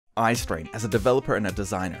eye strain as a developer and a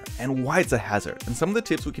designer, and why it's a hazard, and some of the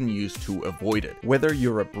tips we can use to avoid it. Whether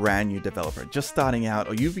you're a brand new developer just starting out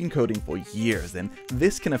or you've been coding for years, then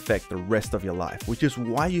this can affect the rest of your life, which is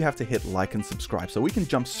why you have to hit like and subscribe so we can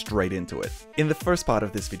jump straight into it. In the first part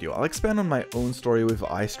of this video, I'll expand on my own story with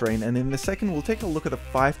eye strain, and in the second we'll take a look at the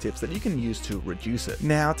 5 tips that you can use to reduce it.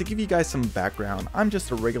 Now, to give you guys some background, I'm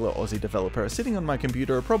just a regular Aussie developer sitting on my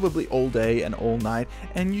computer probably all day and all night,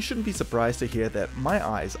 and you shouldn't be surprised to hear that my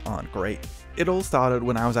eyes aren't great. It all started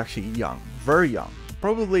when I was actually young, very young,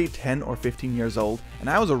 probably 10 or 15 years old, and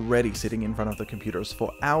I was already sitting in front of the computers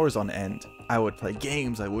for hours on end. I would play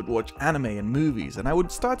games, I would watch anime and movies, and I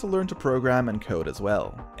would start to learn to program and code as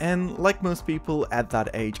well. And like most people at that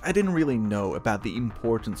age, I didn't really know about the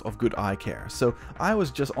importance of good eye care, so I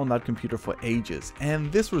was just on that computer for ages,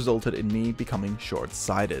 and this resulted in me becoming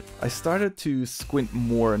short-sighted. I started to squint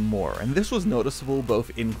more and more, and this was noticeable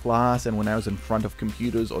both in class and when I was in front of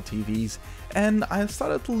computers or TVs, and I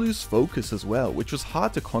started to lose focus as well, which was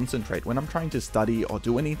hard to concentrate when I'm trying to study or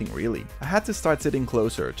do anything really. I had to start sitting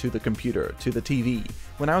closer to the computer, to the TV.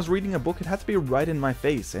 When I was reading a book, it had to be right in my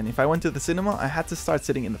face, and if I went to the cinema, I had to start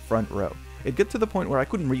sitting in the front row. It got to the point where I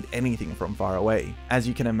couldn't read anything from far away. As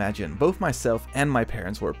you can imagine, both myself and my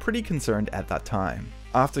parents were pretty concerned at that time.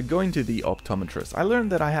 After going to the optometrist, I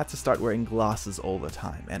learned that I had to start wearing glasses all the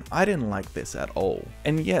time, and I didn't like this at all.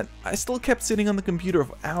 And yet, I still kept sitting on the computer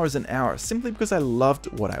for hours and hours simply because I loved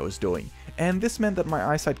what I was doing. And this meant that my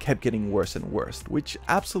eyesight kept getting worse and worse, which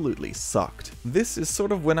absolutely sucked. This is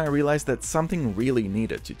sort of when I realized that something really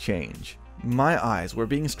needed to change. My eyes were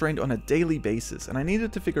being strained on a daily basis, and I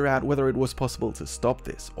needed to figure out whether it was possible to stop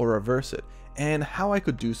this or reverse it, and how I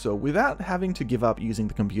could do so without having to give up using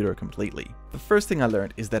the computer completely. The first thing I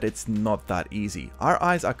learned is that it's not that easy. Our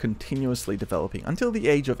eyes are continuously developing until the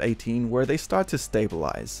age of 18, where they start to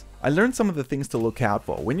stabilize. I learned some of the things to look out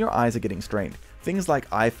for when your eyes are getting strained. Things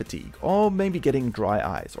like eye fatigue, or maybe getting dry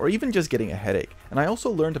eyes, or even just getting a headache. And I also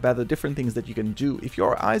learned about the different things that you can do if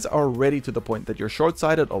your eyes are already to the point that you're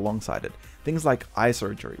short-sighted or long-sighted. Things like eye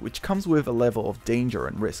surgery, which comes with a level of danger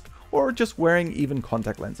and risk, or just wearing even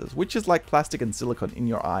contact lenses, which is like plastic and silicone in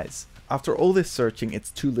your eyes. After all this searching,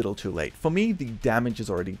 it's too little too late. For me, the damage is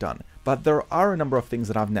already done, but there are a number of things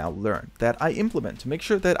that I've now learned that I implement to make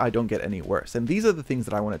sure that I don't get any worse, and these are the things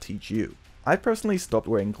that I want to teach you. I personally stopped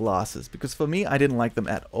wearing glasses because for me I didn't like them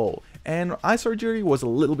at all, and eye surgery was a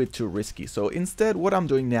little bit too risky, so instead what I'm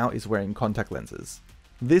doing now is wearing contact lenses.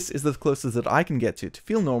 This is the closest that I can get to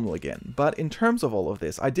feel normal again, but in terms of all of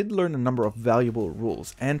this, I did learn a number of valuable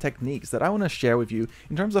rules and techniques that I want to share with you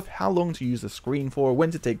in terms of how long to use the screen for,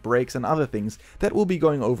 when to take breaks, and other things that we'll be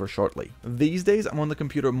going over shortly. These days, I'm on the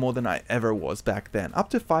computer more than I ever was back then,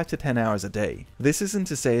 up to 5 to 10 hours a day. This isn't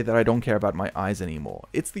to say that I don't care about my eyes anymore.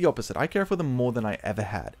 It's the opposite. I care for them more than I ever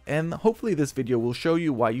had, and hopefully this video will show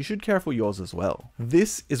you why you should care for yours as well.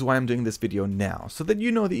 This is why I'm doing this video now, so that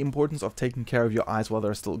you know the importance of taking care of your eyes while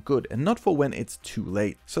they're still good, and not for when it's too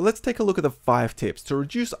late. So let's take a look at the 5 tips to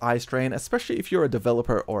reduce eye strain, especially if you're a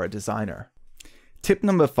developer or a designer. Tip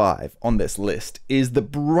number 5 on this list is the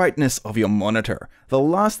brightness of your monitor. The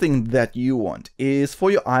last thing that you want is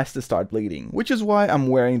for your eyes to start bleeding, which is why I'm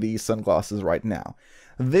wearing these sunglasses right now.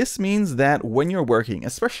 This means that when you're working,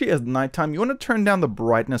 especially at nighttime, you want to turn down the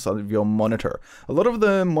brightness of your monitor. A lot of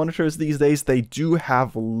the monitors these days, they do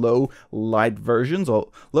have low light versions or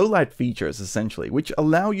low light features essentially, which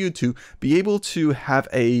allow you to be able to have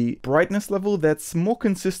a brightness level that's more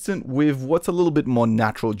consistent with what's a little bit more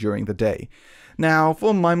natural during the day. Now,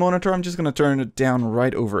 for my monitor, I'm just going to turn it down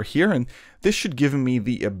right over here, and this should give me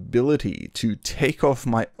the ability to take off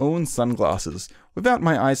my own sunglasses without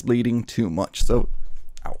my eyes bleeding too much. So,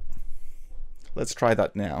 ow. Let's try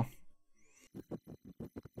that now.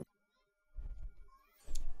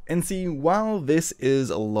 And see, while this is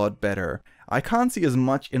a lot better, I can't see as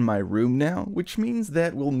much in my room now, which means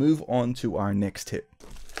that we'll move on to our next tip.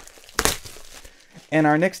 And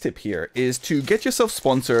our next tip here is to get yourself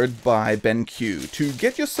sponsored by BenQ, to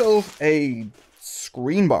get yourself a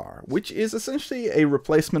ScreenBar, which is essentially a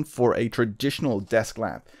replacement for a traditional desk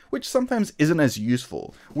lamp, which sometimes isn't as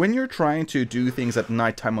useful when you're trying to do things at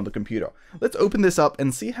nighttime on the computer. Let's open this up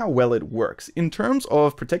and see how well it works in terms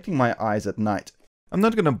of protecting my eyes at night. I'm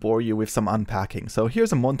not going to bore you with some unpacking, so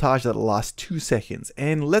here's a montage that'll last 2 seconds,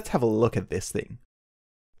 and let's have a look at this thing.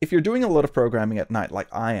 If you're doing a lot of programming at night like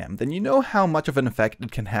I am, then you know how much of an effect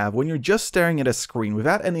it can have when you're just staring at a screen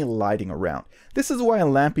without any lighting around. This is why a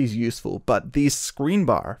lamp is useful, but the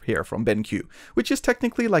ScreenBar here from BenQ, which is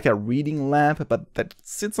technically like a reading lamp, but that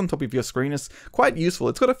sits on top of your screen, is quite useful.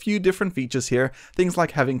 It's got a few different features here, things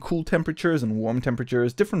like having cool temperatures and warm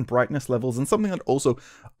temperatures, different brightness levels, and something that also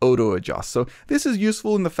auto-adjusts. So this is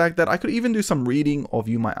useful in the fact that I could even do some reading or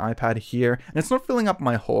view my iPad here, and it's not filling up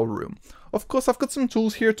my whole room. Of course, I've got some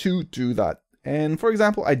tools here to do that. And for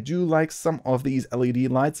example, I do like some of these LED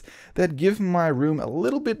lights that give my room a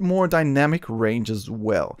little bit more dynamic range as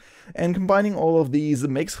well. And combining all of these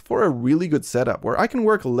makes for a really good setup where I can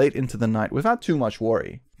work late into the night without too much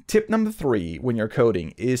worry. Tip number 3 when you're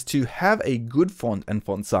coding is to have a good font and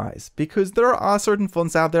font size, because there are certain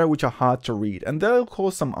fonts out there which are hard to read and they'll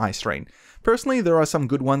cause some eye strain. Personally, there are some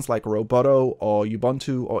good ones like Roboto or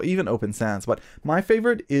Ubuntu or even Open Sans, but my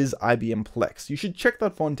favorite is IBM Plex. You should check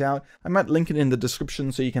that font out. I might link it in the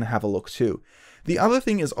description so you can have a look too. The other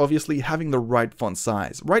thing is obviously having the right font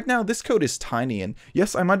size. Right now this code is tiny, and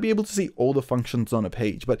yes, I might be able to see all the functions on a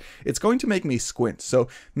page, but it's going to make me squint. So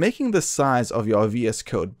making the size of your VS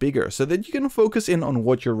Code bigger so that you can focus in on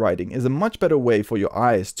what you're writing is a much better way for your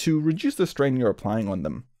eyes to reduce the strain you're applying on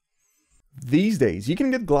them. These days, you can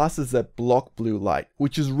get glasses that block blue light,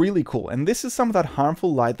 which is really cool, and this is some of that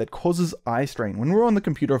harmful light that causes eye strain when we're on the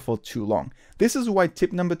computer for too long. This is why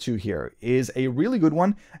tip number 2 here is a really good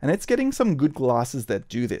one, and it's getting some good glasses that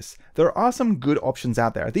do this. There are some good options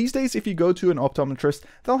out there. These days, if you go to an optometrist,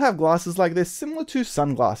 they'll have glasses like this similar to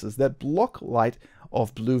sunglasses that block light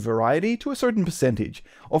of blue variety to a certain percentage.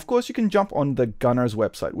 Of course, you can jump on the Gunner's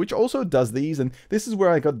website, which also does these, and this is where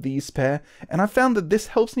I got these pair, and I found that this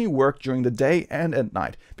helps me work during the day and at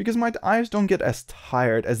night, because my eyes don't get as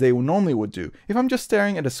tired as they normally would do if I'm just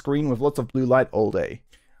staring at a screen with lots of blue light all day.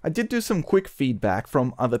 I did do some quick feedback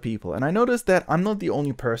from other people, and I noticed that I'm not the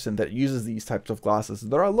only person that uses these types of glasses.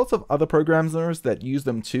 There are lots of other programmers that use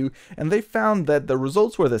them too, and they found that the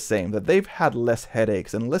results were the same, that they've had less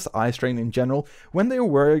headaches and less eye strain in general when they were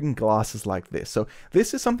wearing glasses like this. So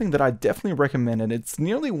this is something that I definitely recommend, and it's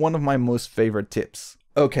nearly one of my most favorite tips.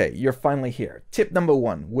 Okay, you're finally here. Tip number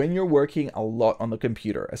 1, when you're working a lot on the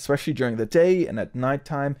computer, especially during the day and at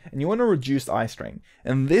nighttime, and you want to reduce eye strain.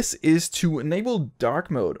 And this is to enable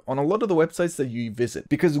dark mode on a lot of the websites that you visit.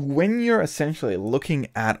 Because when you're essentially looking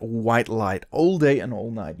at white light all day and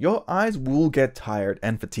all night, your eyes will get tired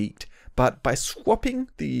and fatigued. But by swapping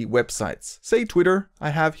the websites, say Twitter, I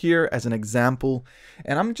have here as an example,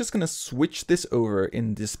 and I'm just going to switch this over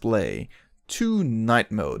in display to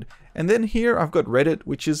night mode. And then here I've got Reddit,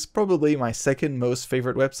 which is probably my second most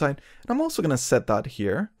favorite website, and I'm also going to set that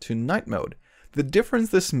here to night mode. The difference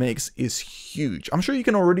this makes is huge. I'm sure you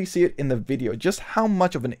can already see it in the video, just how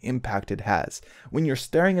much of an impact it has when you're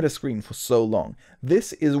staring at a screen for so long.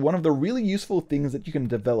 This is one of the really useful things that you can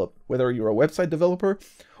develop, whether you're a website developer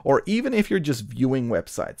or even if you're just viewing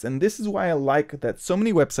websites. And this is why I like that so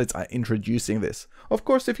many websites are introducing this. Of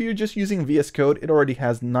course, if you're just using VS Code, it already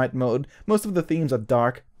has night mode. Most of the themes are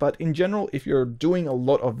dark, but in general, if you're doing a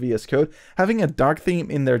lot of VS Code, having a dark theme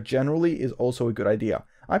in there generally is also a good idea.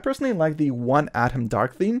 I personally like the One Atom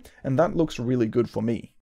dark theme, and that looks really good for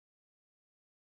me.